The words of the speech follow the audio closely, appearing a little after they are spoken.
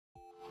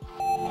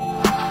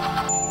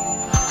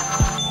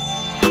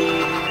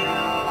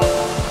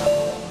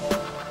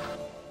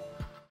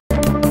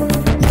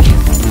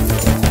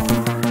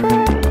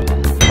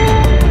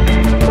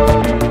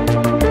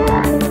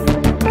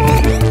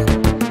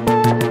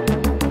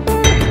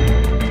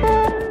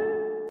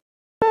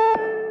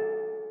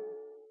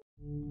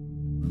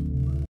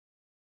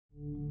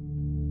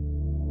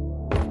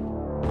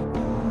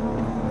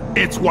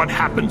It's what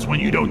happens when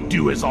you don't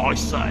do as I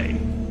say.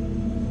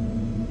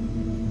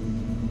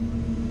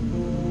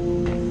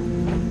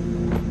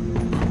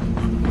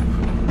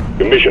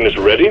 Your mission is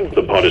ready,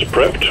 the pod is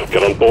prepped.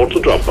 Get on board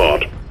the drop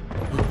pod.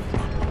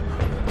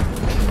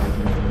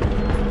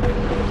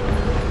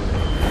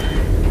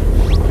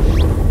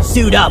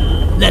 Suit up,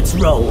 let's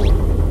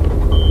roll.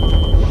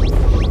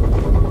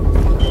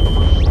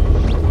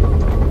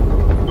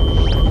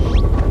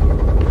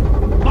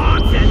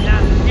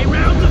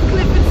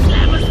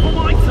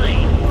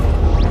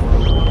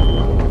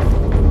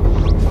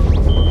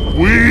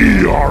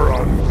 We are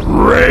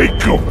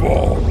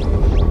unbreakable!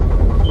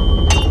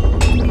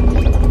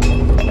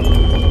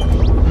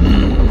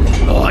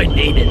 I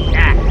needed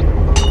that.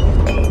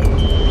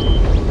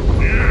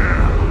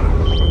 Yeah.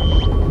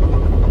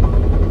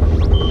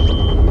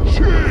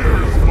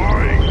 Cheers,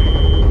 Mike!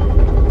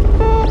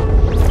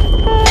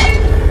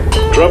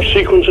 Drop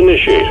sequence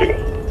initiating.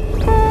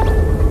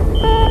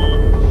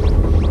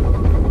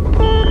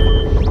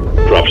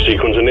 Drop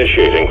sequence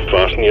initiating.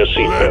 Fasten your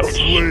seatbelts. Let's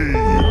leave.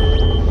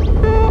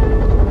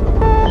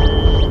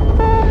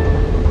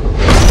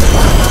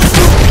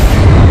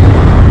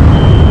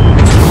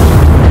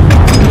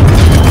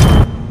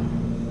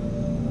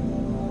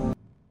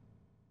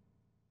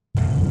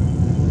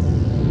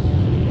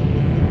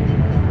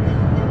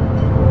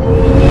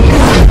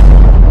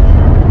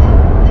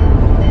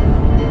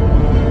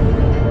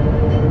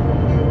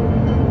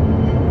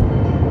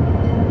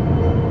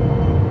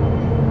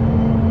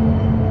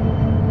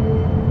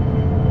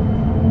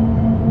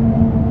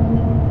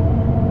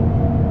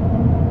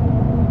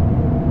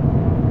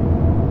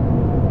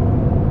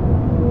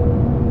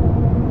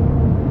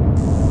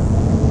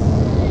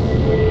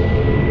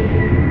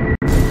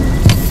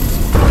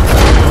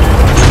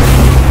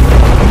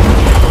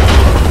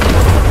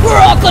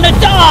 Gonna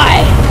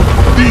die!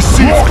 These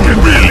seats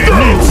really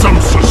need some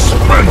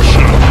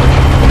suspension!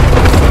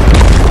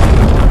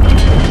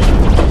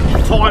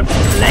 Time to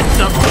select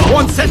them!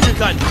 One sentry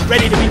gun,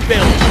 ready to be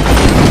built!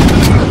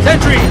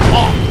 Sentry,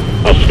 off!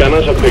 Our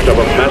scanners have picked up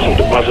a massive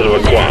deposit of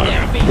a quark.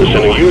 We're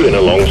sending you in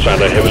alongside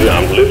a heavily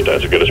armed lifter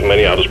to get as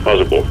many out as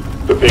possible.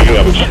 We're picking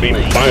up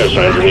extreme fire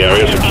signs in the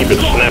area, so keep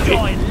it snappy.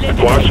 The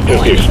quarks can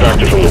be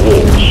extracted from the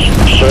walls.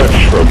 Search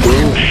for a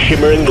blue,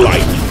 shimmering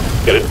light.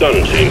 Get it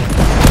done, team.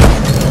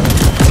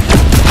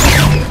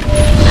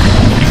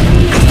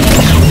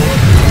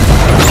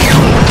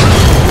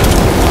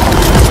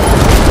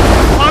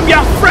 I'm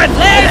your friend!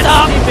 Let's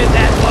up! Keep it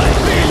that way!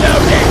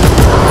 Reloading!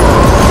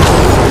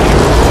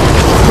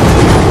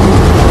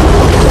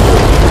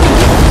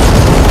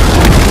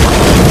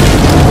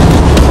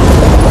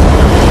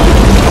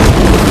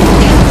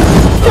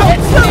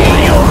 It's me,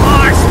 you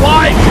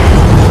arsewipe!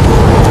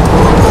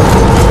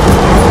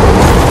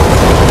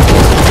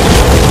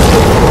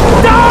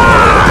 Die!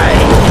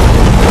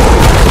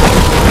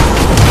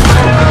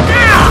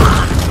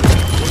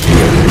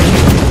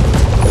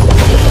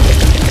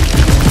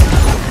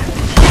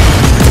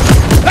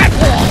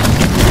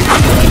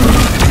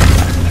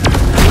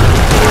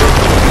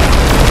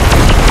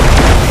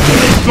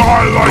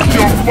 Die like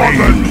your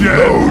mother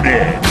did!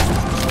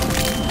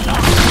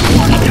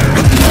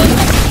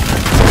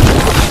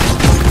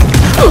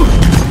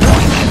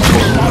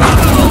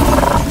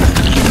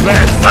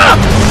 Let's up!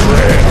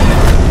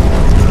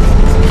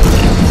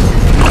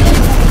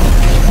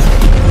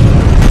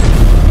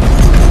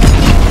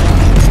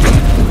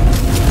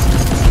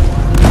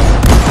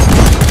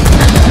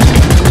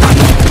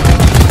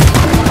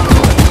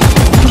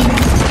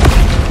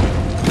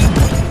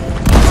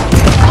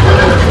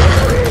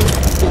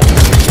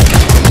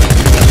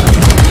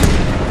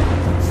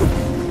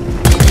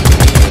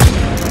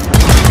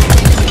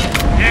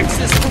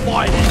 Access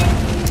provided.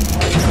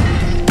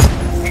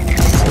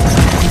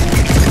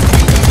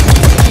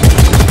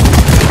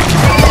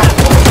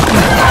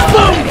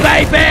 Boom,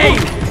 baby!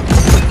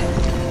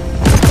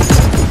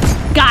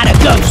 Gotta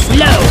go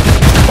slow!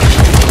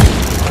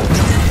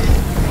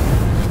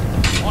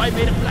 I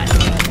made a plan.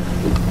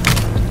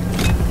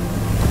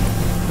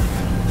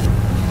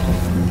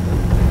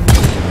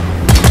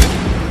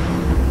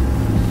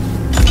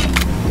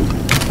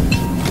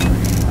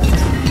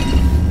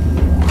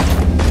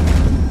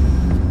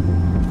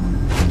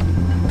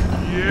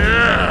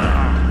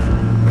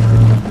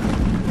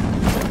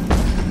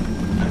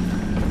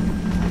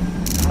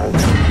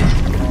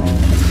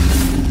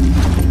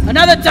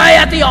 Another day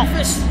at the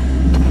office!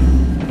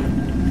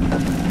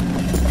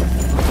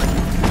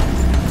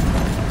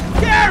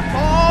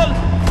 Careful!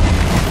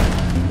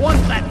 One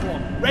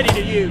platform, ready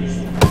to use.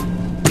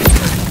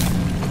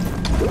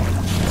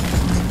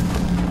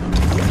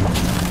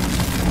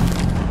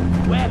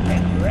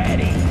 Weapon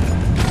ready.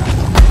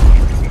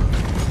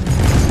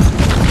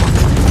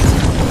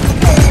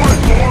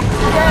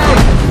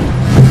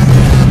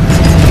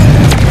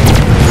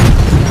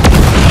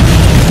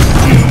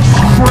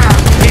 Scrap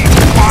me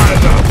by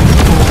the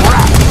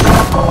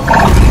scrap!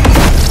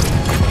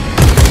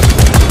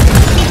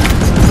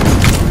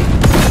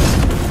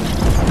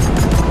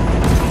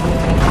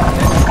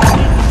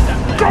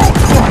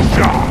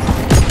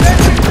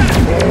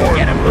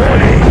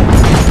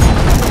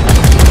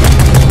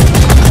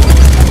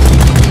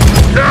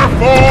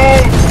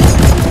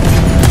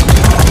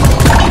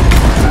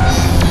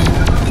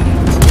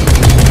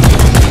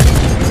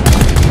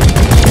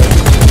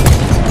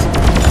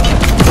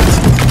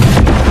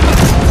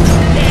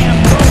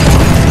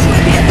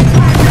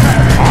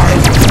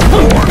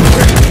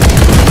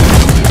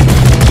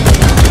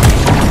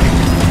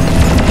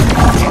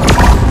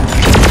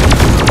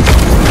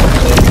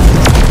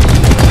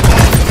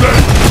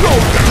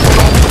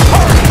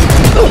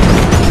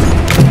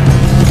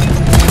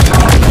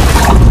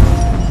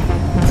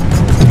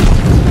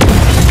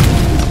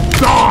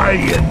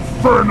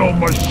 infernal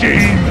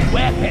machine!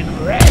 Weapon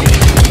ready.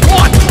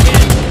 Watch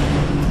it.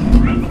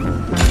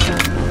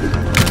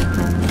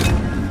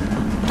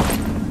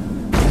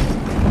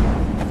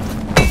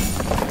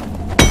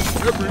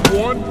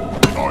 Everyone,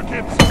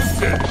 target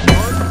attention!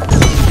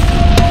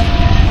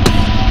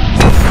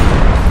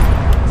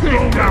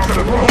 Take down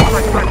the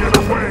rock and get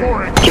away!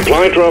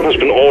 Supply drop has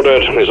been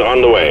ordered and is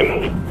on the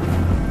way.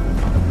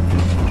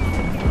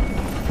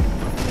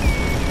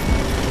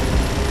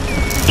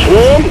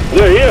 Swarm,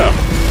 they're here.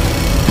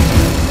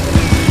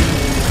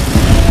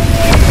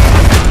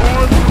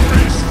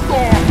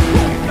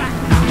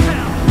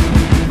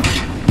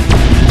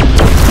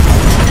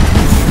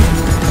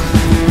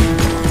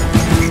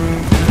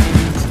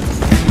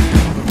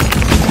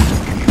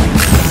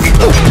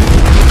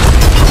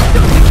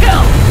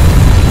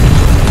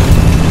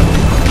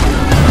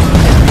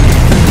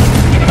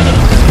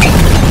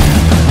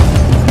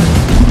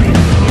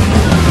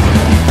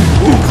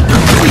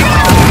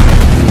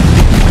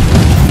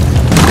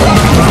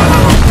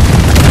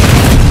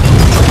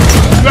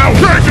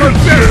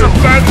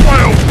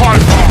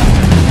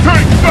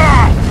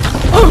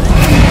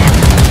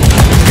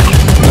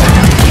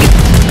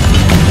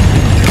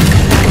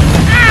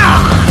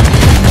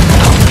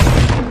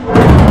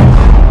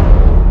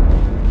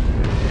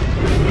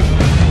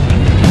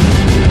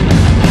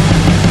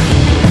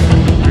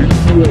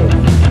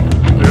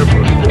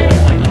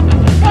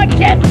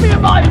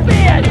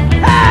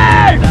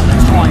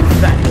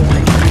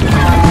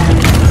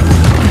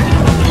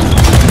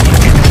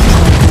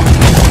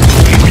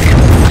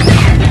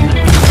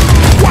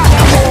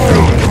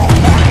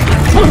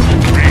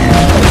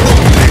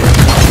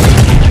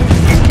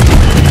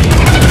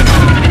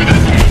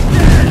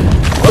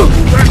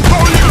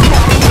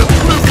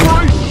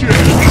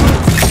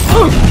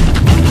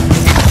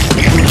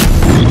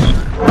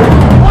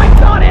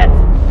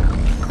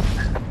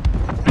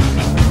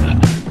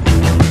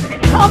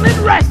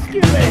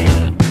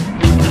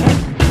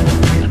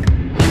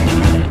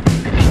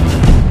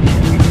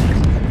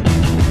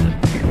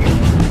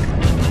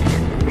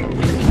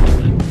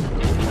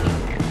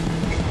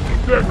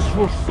 Thanks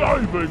for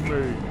saving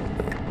me!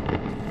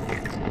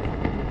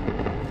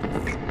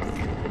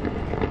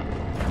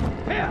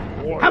 Here,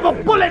 have a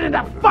bullet in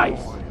the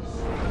face!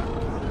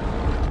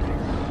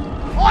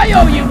 I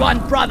owe you one,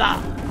 brother!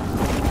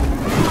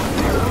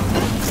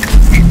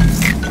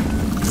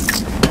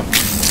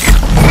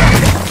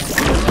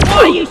 Why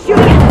are you shooting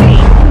at me,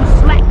 you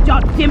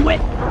slack-jawed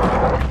dimwit?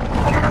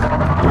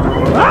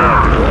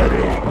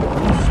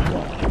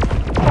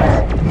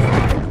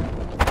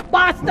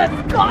 Bastard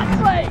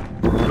Godfrey!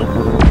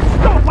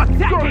 Stop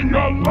attacking me!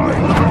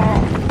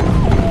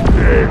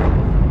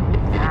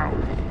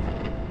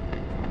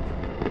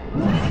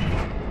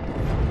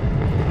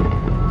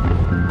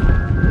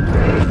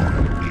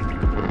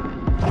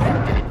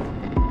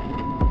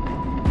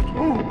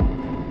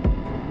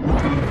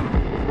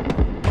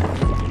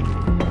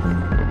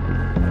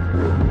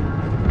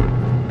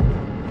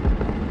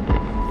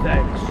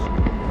 Thanks.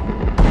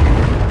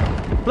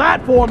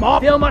 Platform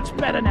up! Feel much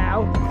better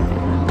now.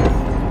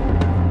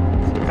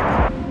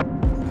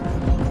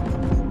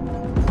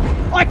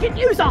 I can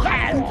use a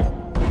hand!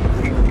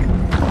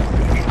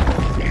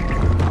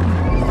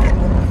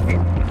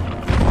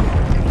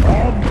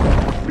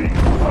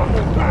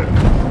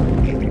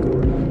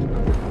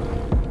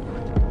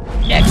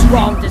 Next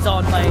round is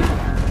on me.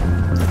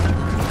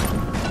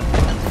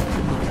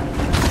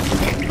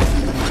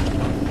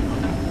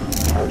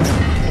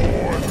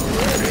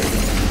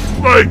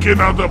 Make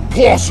another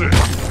posse!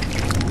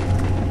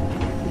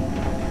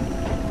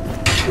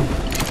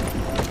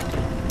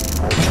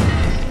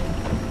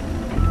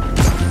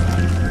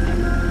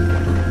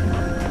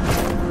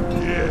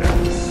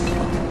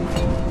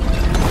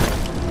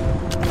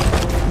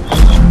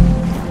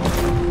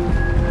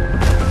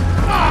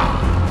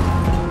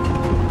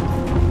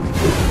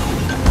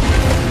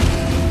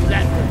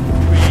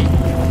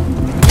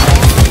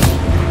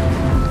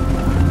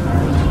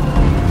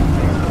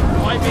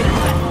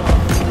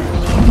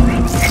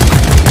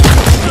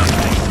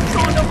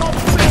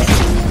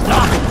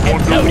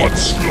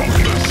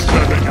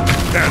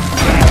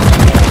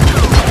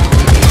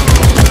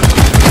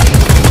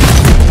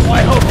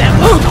 I hope that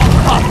will not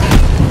come.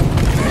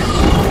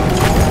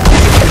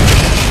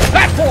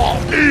 Platform!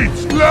 Eat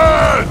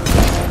land!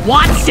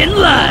 Watch and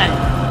learn!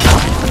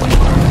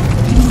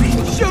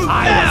 Shoot I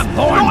them, was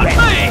born not with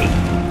me!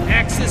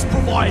 Access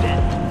provided.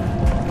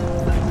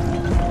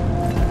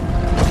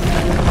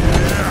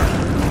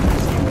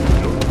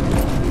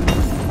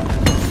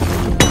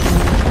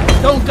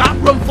 Don't got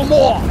room for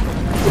more!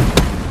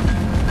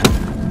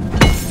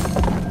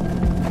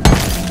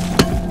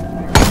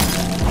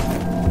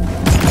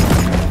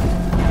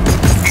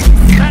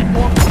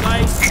 Platform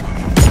place.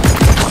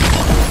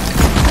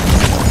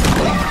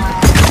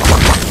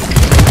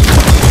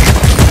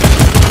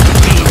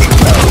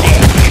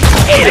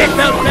 It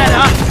felt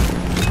better!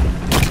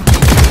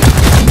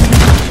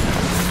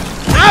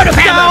 Out of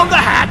Down the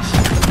hatch.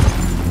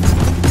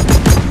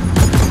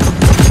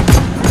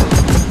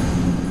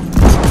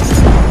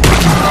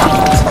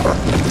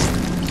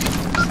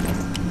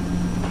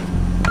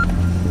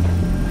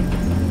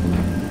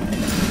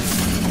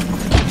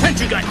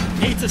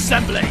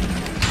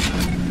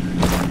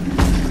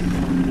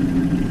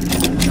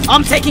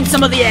 I'm taking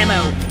some of the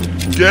ammo.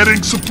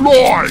 Getting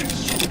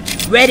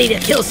supplies. Ready to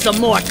kill some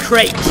more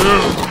crates.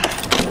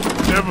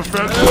 Never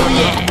felt Oh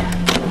yeah.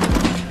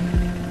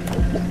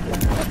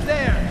 Up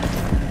there.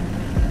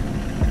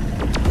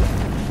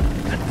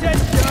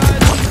 Attention.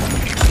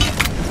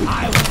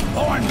 I was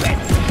born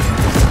ready.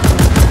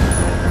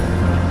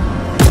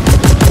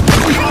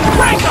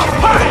 Break the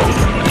pipe.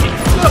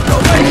 Look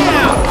over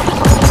here.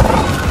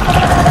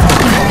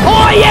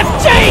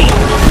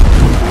 IFT!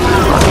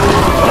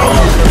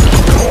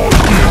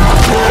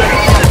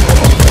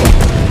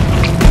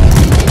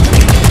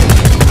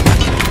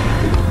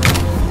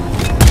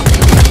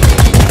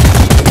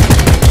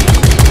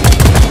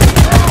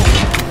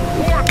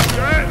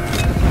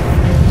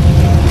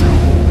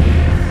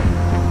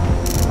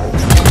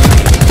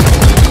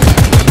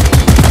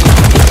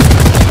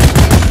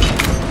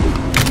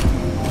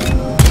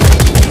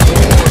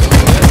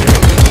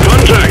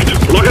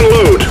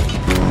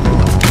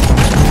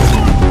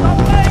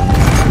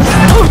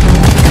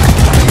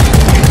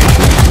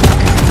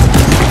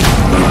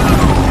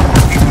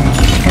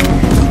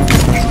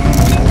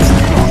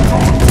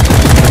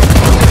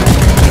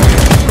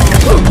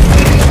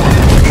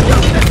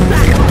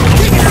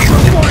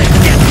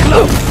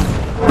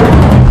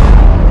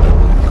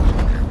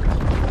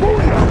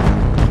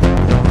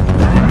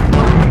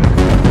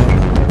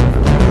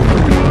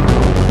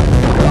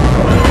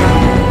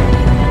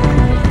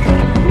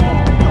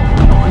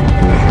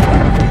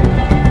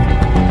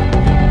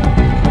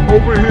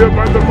 over here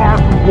by the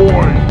marker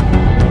boy.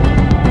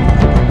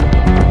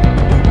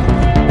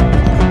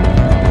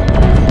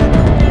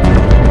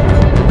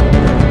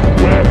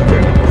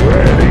 Weapon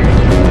ready.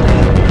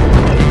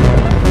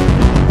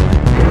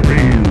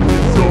 Feel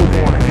so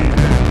heated.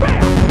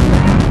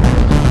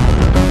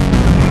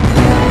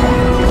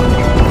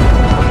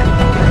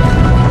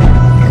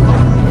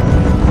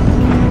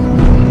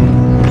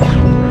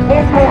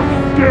 I'm not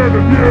scared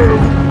of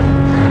you.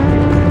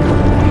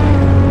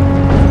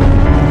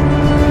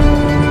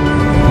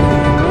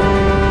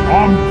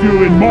 I'm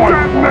doing my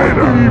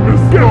detonator.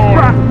 Get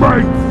back,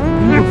 mates.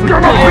 It's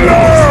gonna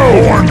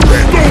blow.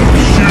 Don't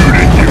shoot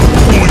at you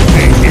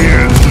pointing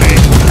ears,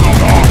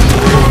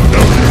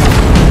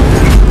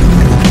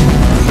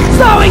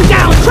 Slowing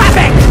down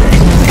traffic!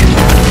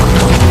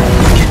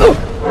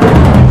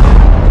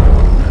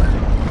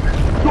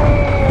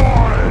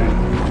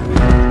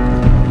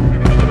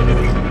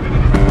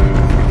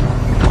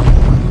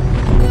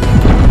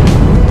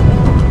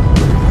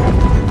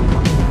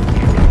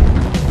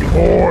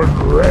 Horn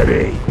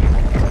ready.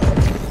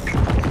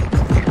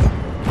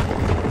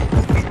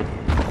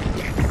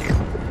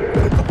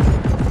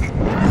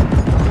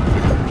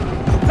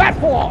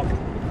 Platform!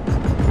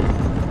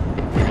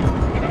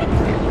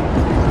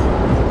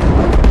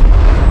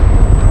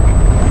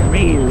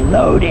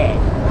 Reloaded!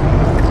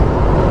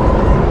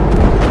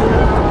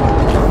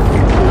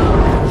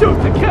 Shoot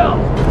to kill!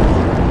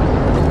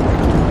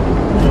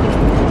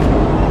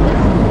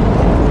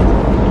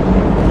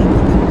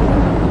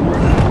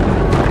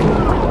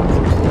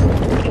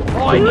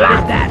 Oh, I needed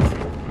that!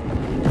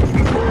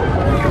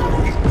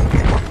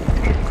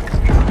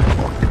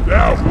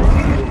 Now.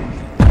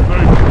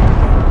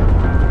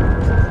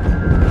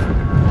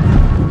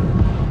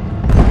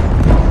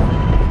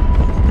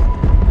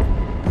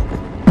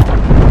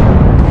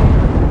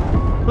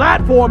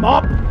 Platform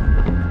up.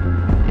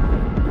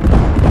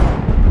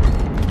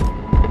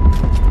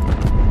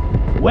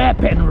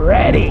 Weapon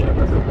ready!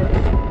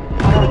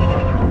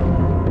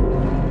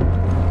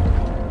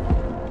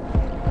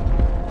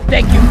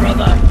 Thank you,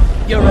 brother.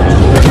 You're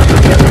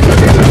a...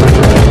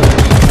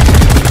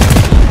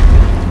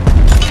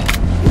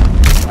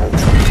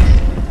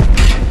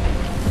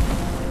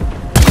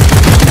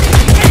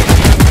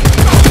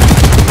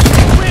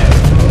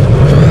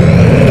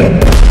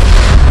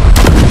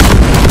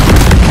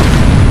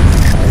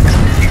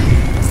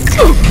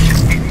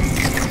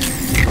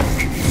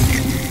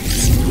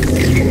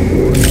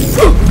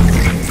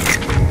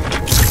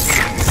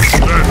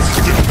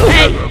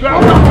 Hey!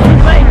 Hold on!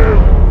 Wait!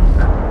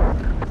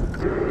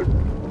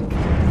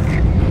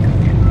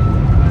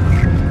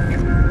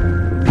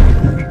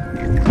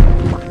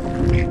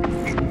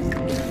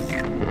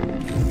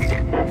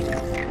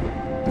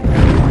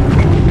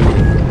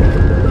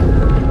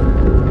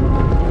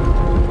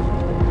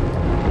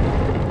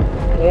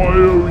 I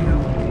owe you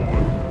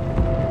one.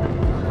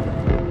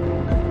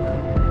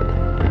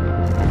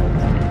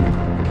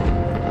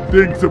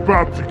 Thing's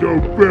about to go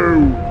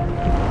boom.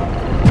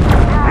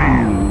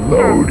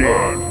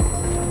 Reloaded.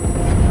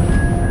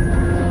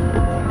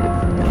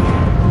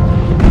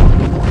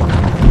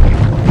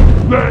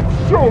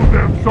 Let's show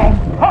them some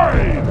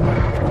pain.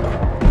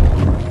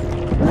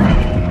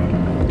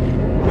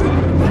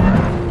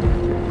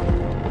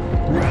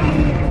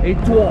 A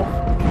dwarf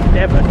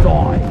never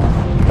dies.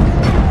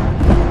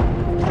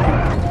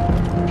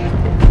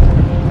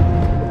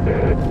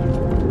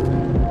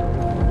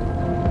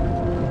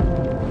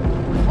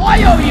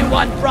 I owe you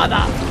one,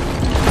 brother!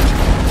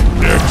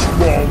 Next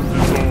round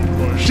is on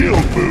my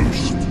shield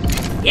boost.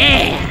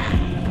 Yeah!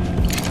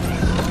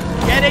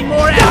 Getting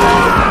more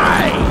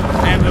ammo.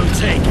 Ammo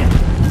taken.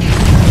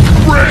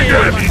 Bring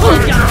it!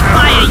 Who's gonna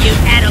fire you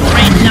at a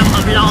random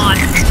of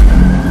lives?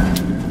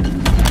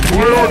 I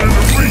ordered a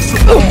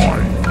resupply!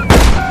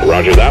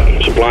 Roger that.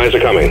 Supplies are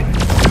coming.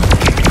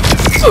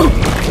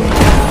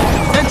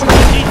 Sentry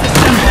needs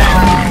assembly.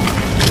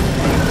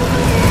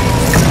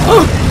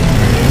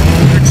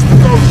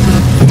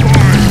 Explosive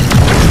fine!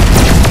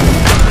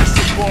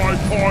 Resupply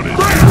pod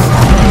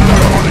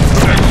is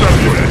connect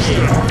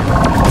ammunition!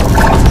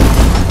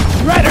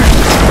 Shredder,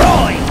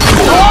 destroy!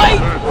 Destroy!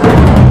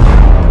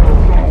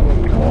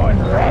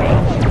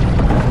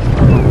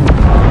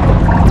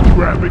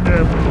 Grabbing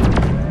ammo!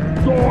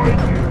 Soy!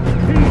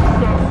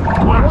 Pizza!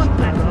 One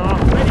platform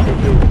ready to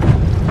use.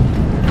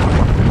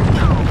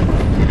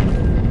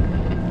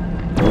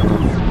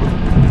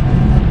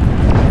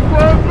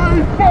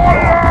 Friendly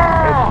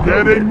fire!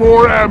 Getting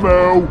more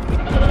ammo!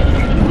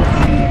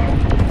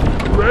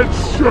 Red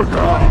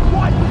sugar!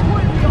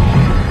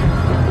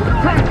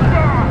 Take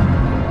that!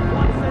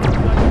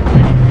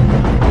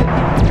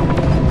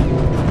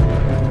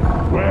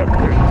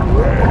 Weapons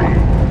ready!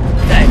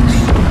 Thanks.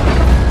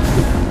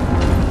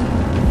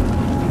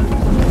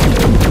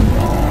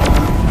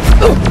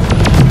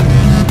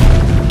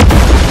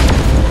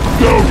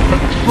 Don't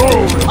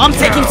control it! I'm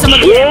taking some of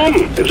the... Swarm!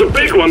 It's a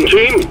big one,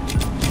 team!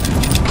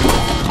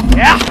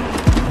 Yeah!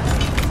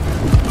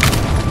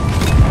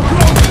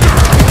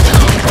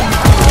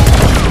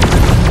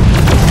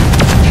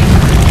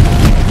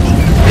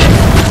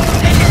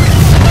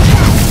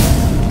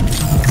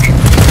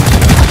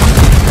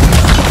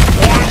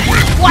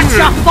 Watch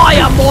your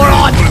fire,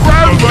 moron!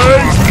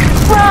 Friendlies!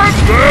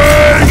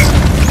 Friendlies!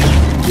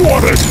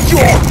 What a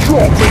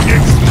jaw-dropping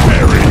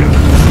experience!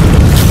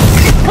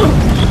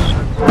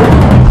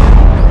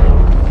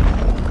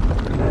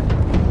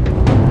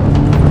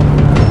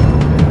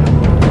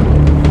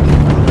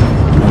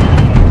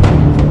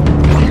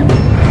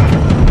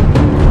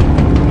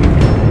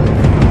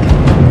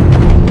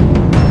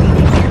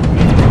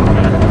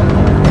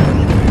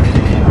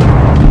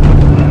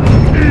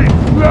 Eat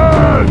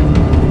lead!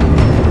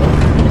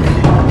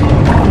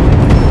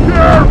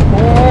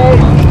 Careful!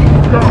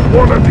 Got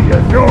one of the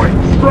annoying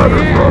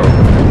shredder bugs!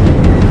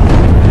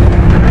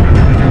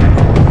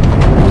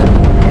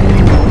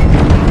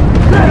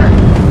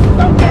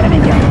 Don't get him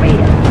in your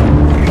feet!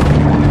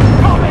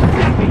 Come and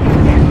get me,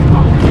 you get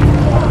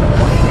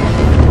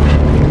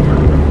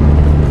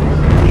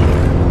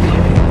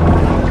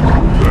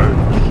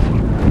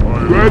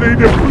Ready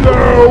to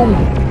blow!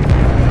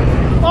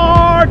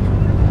 hard!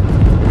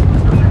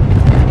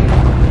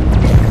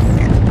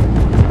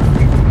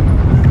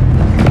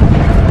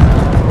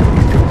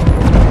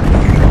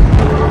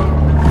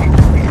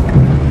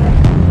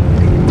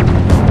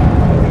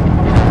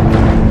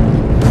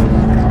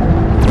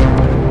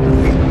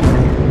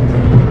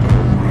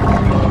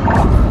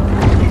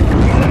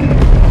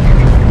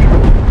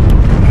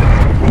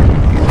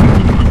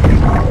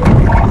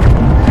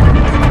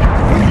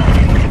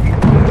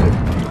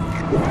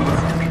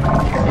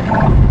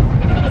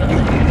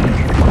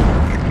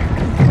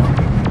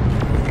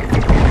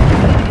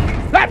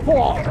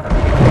 Platform!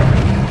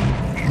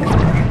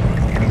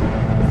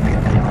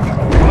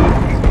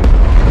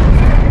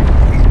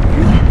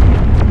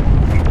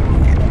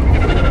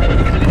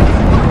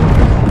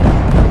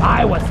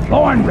 I was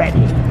born ready.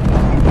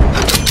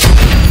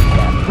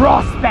 The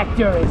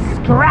prospector is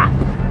scrap.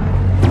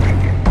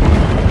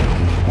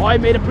 I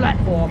made a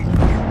platform.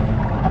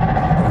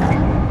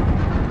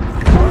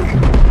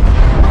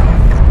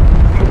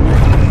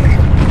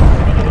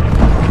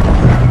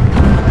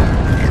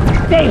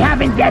 They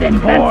haven't yet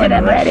invented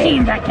a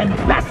machine that can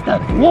best a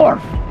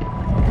dwarf.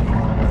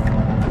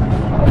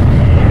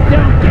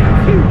 Don't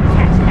get too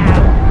catched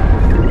out.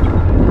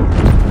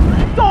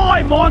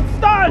 Die,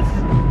 monsters!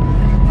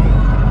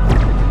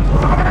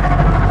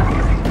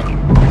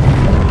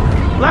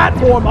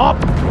 Platform up!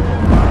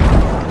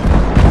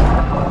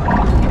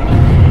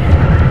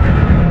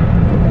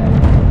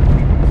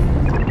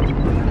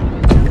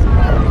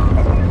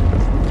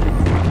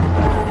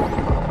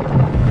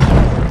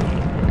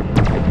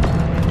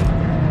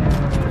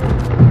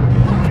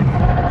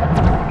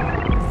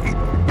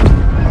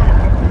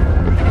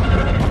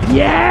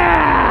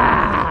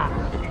 Yeah!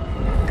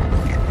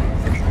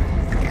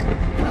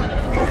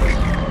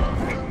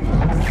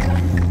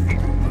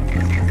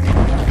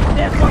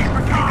 This one's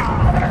for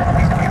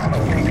Carl!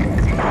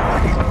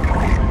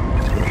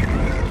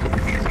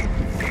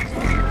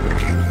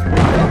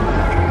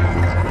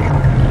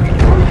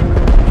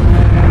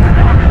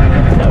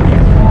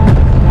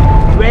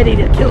 Ready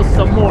to kill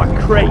some more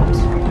crates.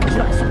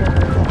 Just one more.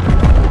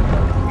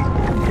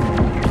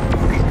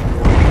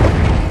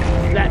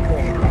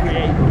 Platform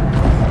created.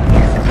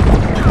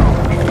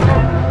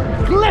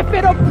 Clip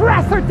it,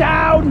 oppressor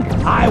down!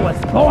 I was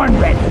born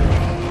ready.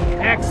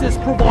 Access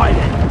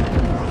provided.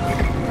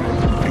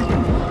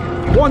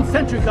 One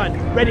sentry gun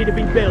ready to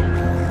be built.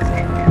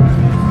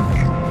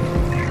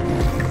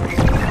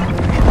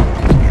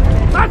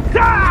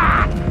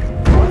 Attack!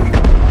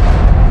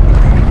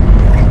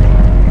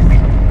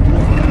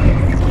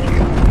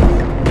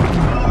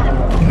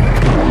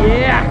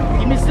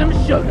 some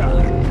sugar.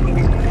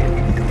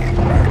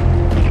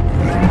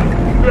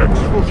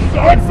 Extra It's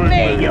sizing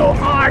me, you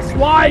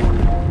arsewife!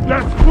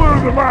 Let's clear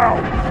them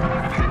out!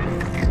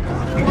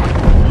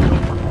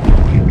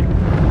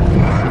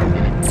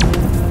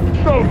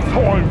 No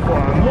time for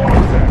a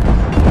nonsense!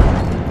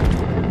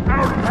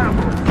 Out of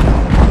hammer!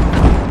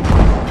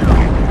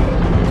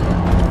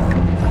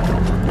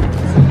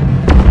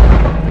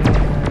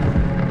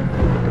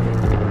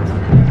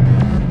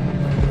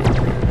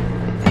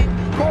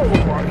 Follow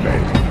my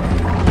lead!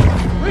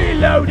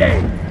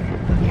 Reloading!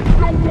 You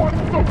want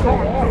the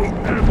cargo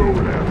ammo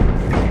left?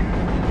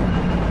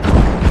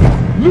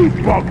 Loot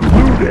box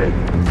looted!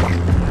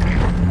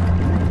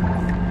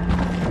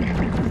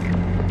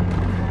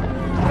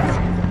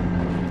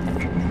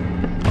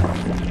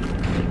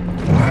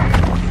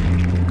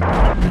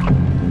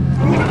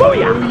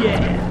 Booyah! Oh,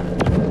 yeah!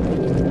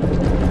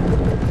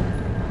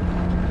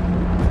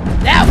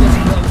 That was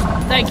close.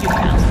 Thank you,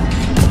 pal.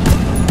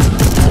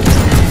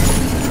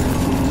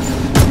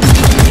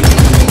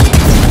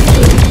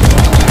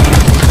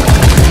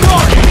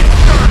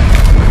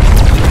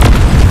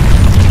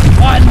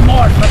 One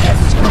more for the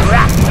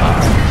scrap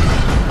yard.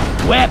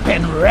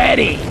 Weapon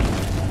ready.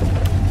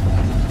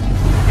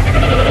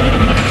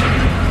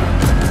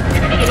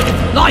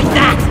 Like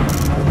that.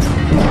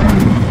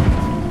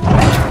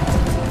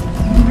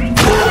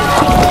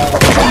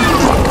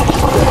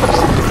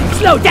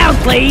 Slow down,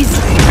 please!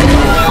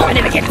 I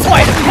never get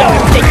tired of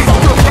blowing things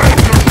up!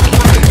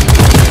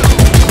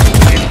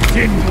 It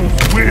tingles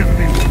with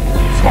me.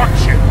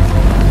 Touch it!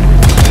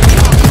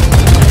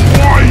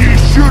 Why are you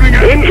shooting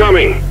at me?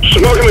 Incoming!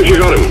 Smoke him if you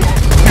got him.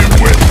 You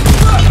with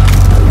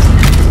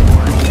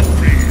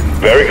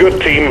Very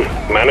good, team.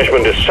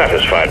 Management is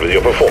satisfied with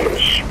your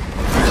performance.